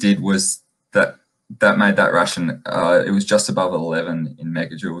what this did was that made that ration, it was just above 11 in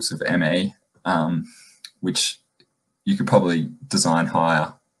megajoules of ME, which you could probably design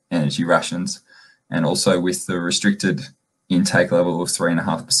higher energy rations. And also with the restricted intake level of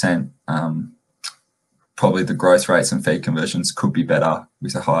 3.5%, probably the growth rates and feed conversions could be better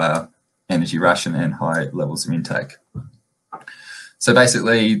with a higher energy ration and high levels of intake. So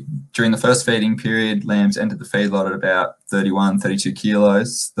basically, during the first feeding period, lambs entered the feedlot at about 31, 32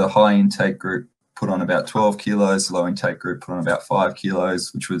 kilos. The high intake group put on about 12 kilos, low intake group put on about 5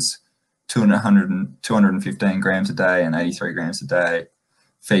 kilos, which was 215 grams a day and 83 grams a day.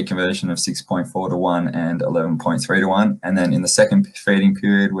 Feed conversion of 6.4 to 1 and 11.3 to 1. And then in the second feeding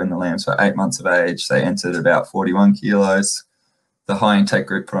period, when the lambs were 8 months of age, they entered about 41 kilos. The high intake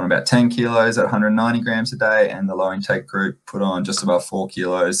group put on about 10 kilos at 190 grams a day, and the low intake group put on just above 4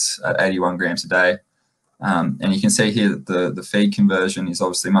 kilos at 81 grams a day. And you can see here that the feed conversion is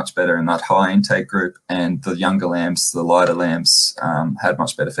obviously much better in that high intake group, and the younger lambs, the lighter lambs, had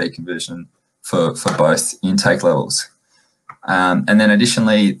much better feed conversion for both intake levels. And then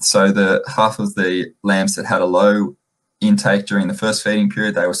additionally, so the half of the lambs that had a low intake during the first feeding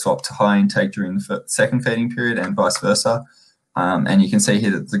period, they were swapped to high intake during the second feeding period, and vice versa. And you can see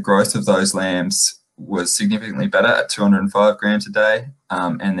here that the growth of those lambs was significantly better at 205 grams a day,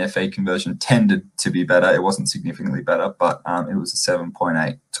 and their feed conversion tended to be better. It wasn't significantly better, but it was a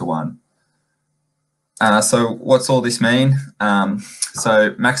 7.8 to 1. So what's all this mean?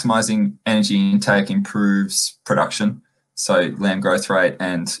 So maximising energy intake improves production, so lamb growth rate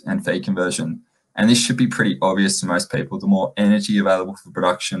and feed conversion. And this should be pretty obvious to most people. The more energy available for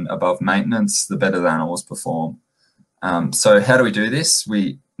production above maintenance, the better the animals perform. So how do we do this?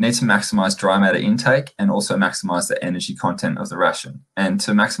 We need to maximise dry matter intake and also maximise the energy content of the ration. And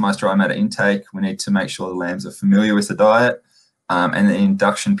to maximise dry matter intake, we need to make sure the lambs are familiar with the diet, and the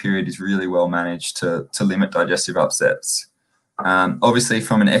induction period is really well managed to limit digestive upsets. Obviously,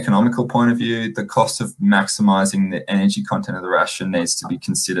 from an economical point of view, the cost of maximising the energy content of the ration needs to be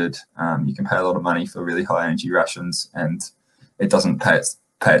considered. You can pay a lot of money for really high energy rations, and it doesn't pay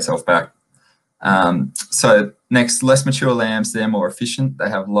itself back. So next, less mature lambs, they're more efficient. They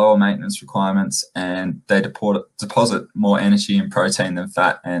have lower maintenance requirements, and they deposit more energy and protein than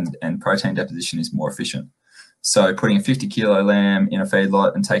fat, and protein deposition is more efficient. So putting a 50 kilo lamb in a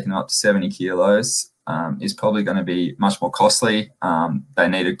feedlot and taking them up to 70 kilos is probably going to be much more costly. They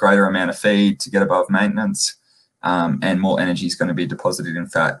need a greater amount of feed to get above maintenance, and more energy is going to be deposited in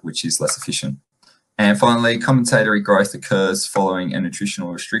fat, which is less efficient. And finally, compensatory growth occurs following a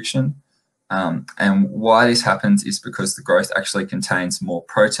nutritional restriction. And why this happens is because the growth actually contains more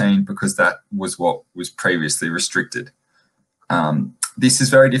protein, because that was what was previously restricted. This is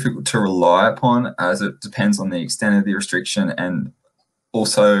very difficult to rely upon, as it depends on the extent of the restriction and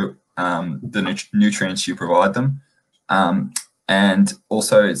also the nutrients you provide them. And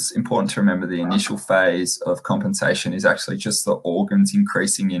also, it's important to remember the initial phase of compensation is actually just the organs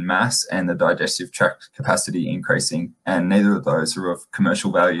increasing in mass and the digestive tract capacity increasing, and neither of those are of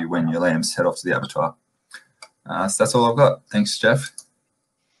commercial value when your lambs head off to the abattoir. So that's all I've got. Thanks, Jeff.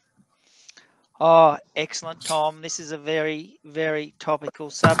 Oh, excellent, Tom. This is a very, very topical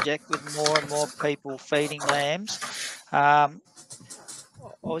subject with more and more people feeding lambs. I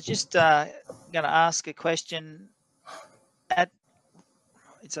was just going to ask a question.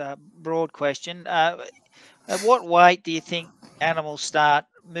 It's a broad question. At what weight do you think animals start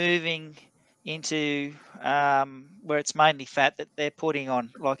moving into where it's mainly fat that they're putting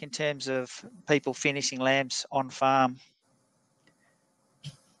on, like in terms of people finishing lambs on farm?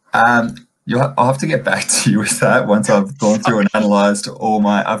 I'll have to get back to you with that once I've gone through and analysed all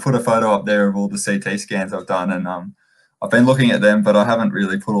I put a photo up there of all the CT scans I've done, and I've been looking at them, but I haven't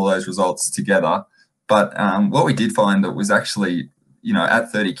really put all those results together. But what we did find that was actually, you know,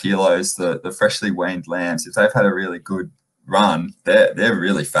 at 30 kilos, the freshly weaned lambs, if they've had a really good run, they're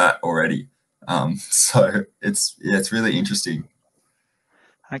really fat already. So it's really interesting.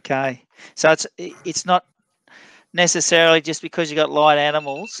 Okay, so it's not necessarily just because you've got light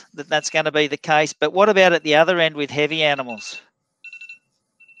animals that's going to be the case. But what about at the other end with heavy animals?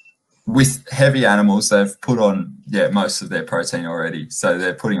 With heavy animals, they've put on most of their protein already, so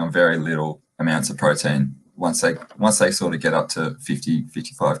they're putting on very little amounts of protein. Once they sort of get up to 50,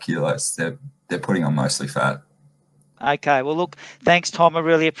 55 kilos, they're putting on mostly fat. Okay, well, look, thanks, Tom. I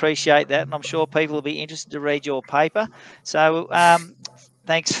really appreciate that, and I'm sure people will be interested to read your paper. So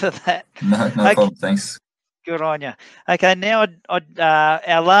thanks for that. No problem. Thanks. Good on you. Okay, now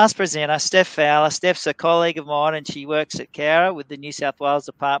our last presenter, Steph Fowler. Steph's a colleague of mine, and she works at CARA with the New South Wales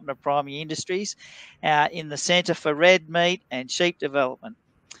Department of Primary Industries in the Centre for Red Meat and Sheep Development.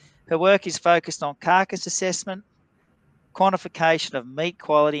 Her work is focused on carcass assessment, quantification of meat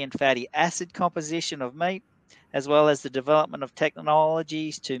quality and fatty acid composition of meat, as well as the development of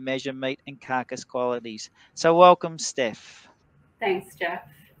technologies to measure meat and carcass qualities. So welcome, Steph. Thanks, Jeff.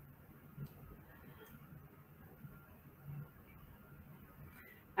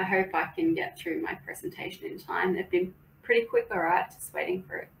 I hope I can get through my presentation in time. They've been pretty quick, all right, just waiting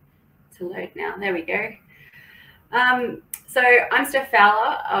for it to load now. There we go. So I'm Steph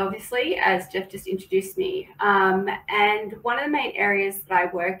Fowler, obviously, as Jeff just introduced me. And one of the main areas that I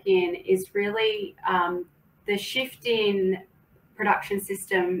work in is really the shift in production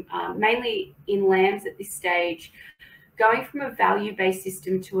system, mainly in lambs at this stage, going from a value-based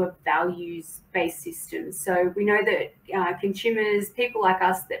system to a values-based system. So we know that consumers, people like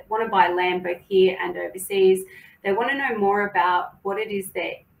us that want to buy lamb both here and overseas, they want to know more about what it is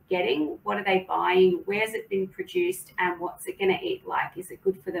they're getting, what are they buying, where's it been produced, and what's it going to eat like? Is it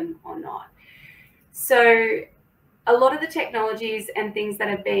good for them or not? So a lot of the technologies and things that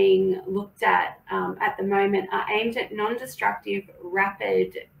are being looked at the moment are aimed at non-destructive,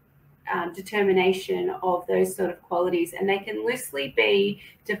 rapid determination of those sort of qualities, and they can loosely be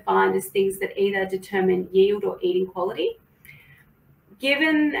defined as things that either determine yield or eating quality.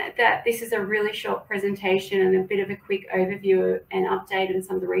 Given that this is a really short presentation and a bit of a quick overview and update on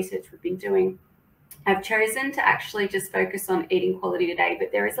some of the research we've been doing, I've chosen to actually just focus on eating quality today,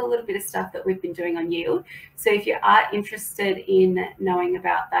 but there is a little bit of stuff that we've been doing on yield. So if you are interested in knowing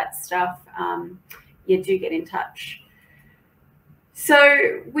about that stuff, you do get in touch.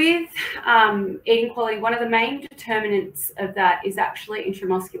 So with eating quality, one of the main determinants of that is actually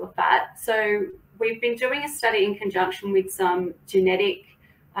intramuscular fat. So we've been doing a study in conjunction with some genetic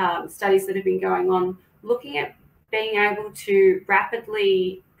studies that have been going on, looking at being able to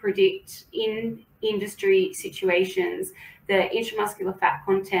rapidly predict in industry situations the intramuscular fat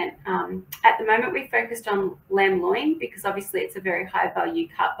content. At the moment, we focused on lamb loin because obviously it's a very high value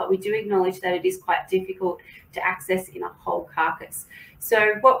cut, but we do acknowledge that it is quite difficult to access in a whole carcass.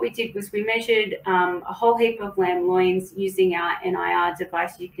 So what we did was we measured a whole heap of lamb loins using our NIR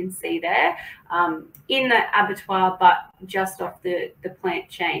device you can see there in the abattoir, but just off the plant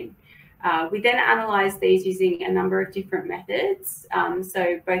chain. We then analysed these using a number of different methods,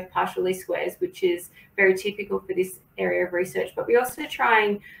 so both partial least squares, which is very typical for this area of research, but we're also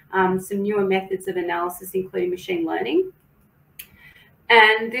trying some newer methods of analysis, including machine learning.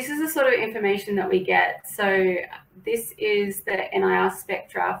 And this is the sort of information that we get. So this is the NIR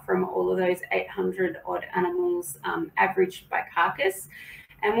spectra from all of those 800 odd animals averaged by carcass.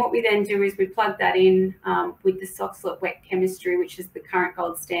 And what we then do is we plug that in with the Soxhlet wet chemistry, which is the current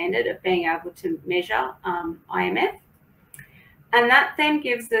gold standard of being able to measure IMF. And that then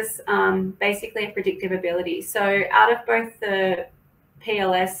gives us basically a predictive ability. So out of both the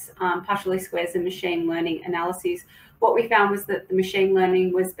PLS, partial least squares, and machine learning analyses, what we found was that the machine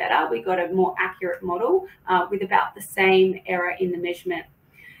learning was better. We got a more accurate model with about the same error in the measurement.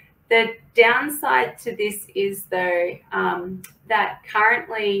 The downside to this is, though, that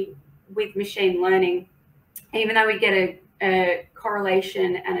currently with machine learning, even though we get a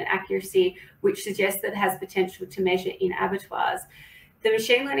correlation and an accuracy which suggests that it has potential to measure in abattoirs, the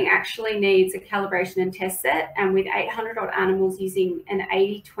machine learning actually needs a calibration and test set. And with 800 odd animals using an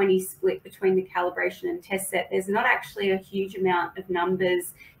 80-20 split between the calibration and test set, there's not actually a huge amount of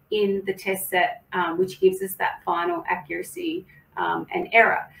numbers in the test set, which gives us that final accuracy and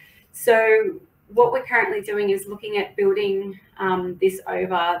error. So what we're currently doing is looking at building this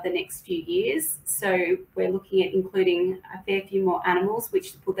over the next few years. So we're looking at including a fair few more animals,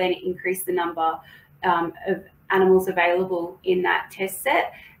 which will then increase the number of animals available in that test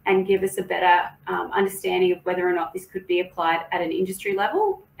set and give us a better understanding of whether or not this could be applied at an industry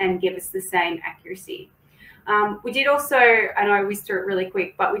level and give us the same accuracy. We did also, I know I whizzed through it really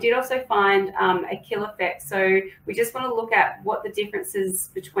quick, but we did also find a kill effect. So we just want to look at what the differences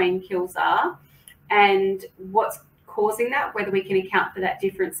between kills are and what's causing that, whether we can account for that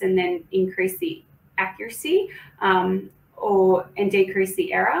difference and then increase the accuracy and decrease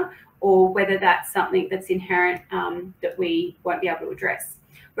the error, or whether that's something that's inherent that we won't be able to address.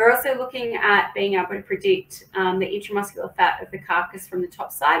 We're also looking at being able to predict the intramuscular fat of the carcass from the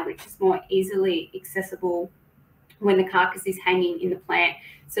top side, which is more easily accessible when the carcass is hanging in the plant.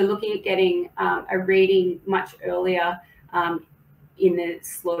 So looking at getting a reading much earlier in the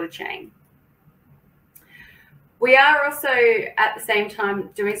slaughter chain. We are also at the same time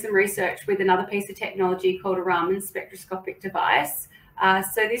doing some research with another piece of technology called a Raman spectroscopic device.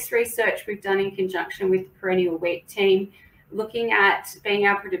 So this research we've done in conjunction with the perennial wheat team, looking at being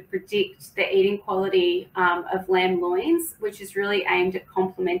able to predict the eating quality of lamb loins, which is really aimed at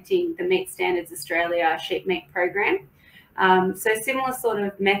complementing the Meat Standards Australia sheep meat program. So similar sort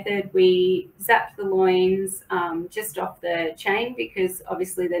of method, we zapped the loins just off the chain because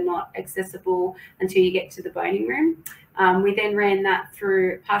obviously they're not accessible until you get to the boning room. We then ran that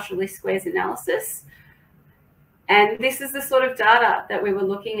through partial least squares analysis. And this is the sort of data that we were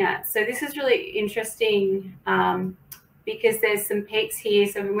looking at. So this is really interesting because there's some peaks here.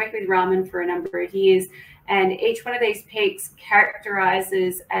 So we've been working with Raman for a number of years, and each one of these peaks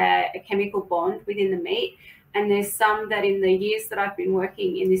characterizes a chemical bond within the meat. And there's some that in the years that I've been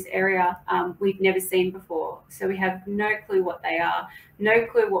working in this area, we've never seen before. So we have no clue what they are, no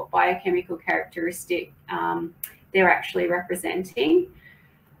clue what biochemical characteristic they're actually representing.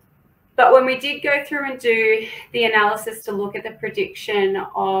 But when we did go through and do the analysis to look at the prediction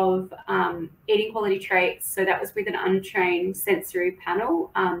of eating quality traits, so that was with an untrained sensory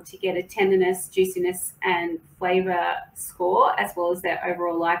panel to get a tenderness, juiciness, and flavour score, as well as their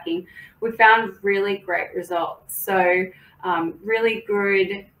overall liking, we found really great results. So really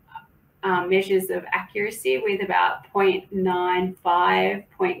good measures of accuracy with about 0.95,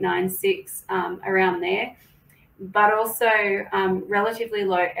 0.96 around there. But also relatively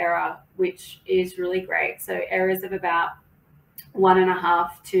low error, which is really great. So errors of about 1.5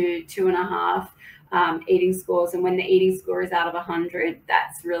 to 2.5 eating scores. And when the eating score is out of 100,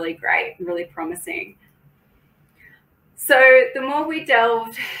 that's really great, really promising. So the more we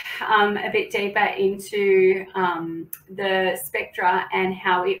delved a bit deeper into the spectra and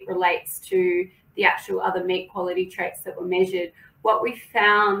how it relates to the actual other meat quality traits that were measured, what we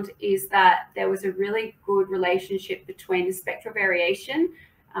found is that there was a really good relationship between the spectral variation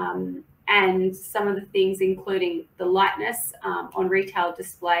and some of the things including the lightness on retail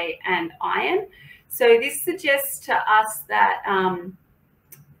display and iron. So this suggests to us that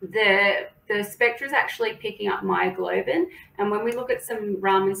the spectra is actually picking up myoglobin. And when we look at some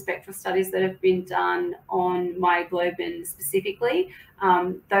ramen spectral studies that have been done on myoglobin specifically,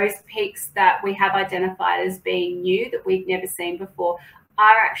 those peaks that we have identified as being new that we've never seen before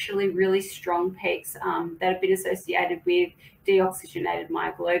are actually really strong peaks that have been associated with deoxygenated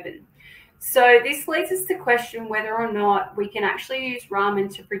myoglobin. So this leads us to question whether or not we can actually use ramen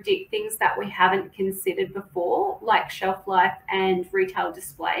to predict things that we haven't considered before, like shelf life and retail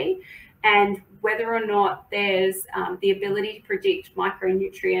display, and whether or not there's the ability to predict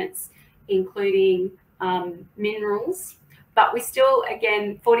micronutrients, including minerals. But we still,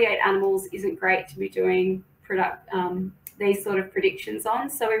 again, 48 animals isn't great to be doing these sort of predictions on.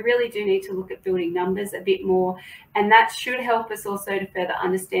 So we really do need to look at building numbers a bit more. And that should help us also to further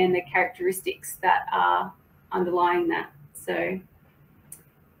understand the characteristics that are underlying that. So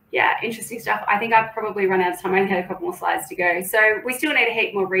yeah, interesting stuff. I think I've probably run out of time. I only had a couple more slides to go. So we still need a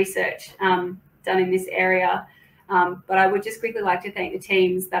heap more research done in this area. But I would just quickly like to thank the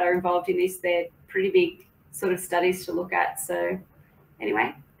teams that are involved in this. They're pretty big sort of studies to look at. So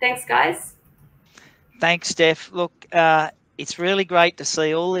anyway, thanks guys. Thanks, Steph. Look, it's really great to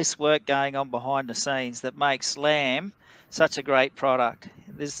see all this work going on behind the scenes that makes lamb such a great product.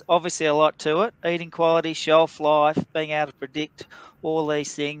 There's obviously a lot to it: eating quality, shelf life, being able to predict all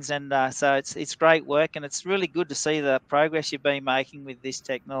these things, and so it's great work, and it's really good to see the progress you've been making with this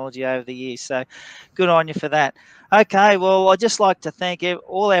technology over the years. So good on you for that. Okay, well, I'd just like to thank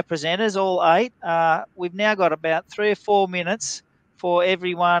all our presenters, all 8. We've now got about 3 or 4 minutes for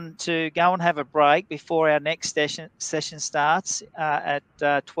everyone to go and have a break before our next session starts at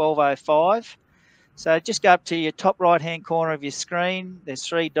 12:05. So just go up to your top right-hand corner of your screen. There's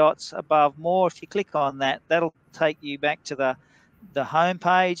 3 dots above more. If you click on that, that'll take you back to the home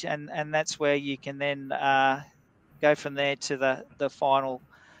page, and that's where you can then go from there to the final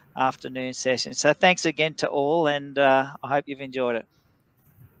afternoon session. So thanks again to all, and I hope you've enjoyed it.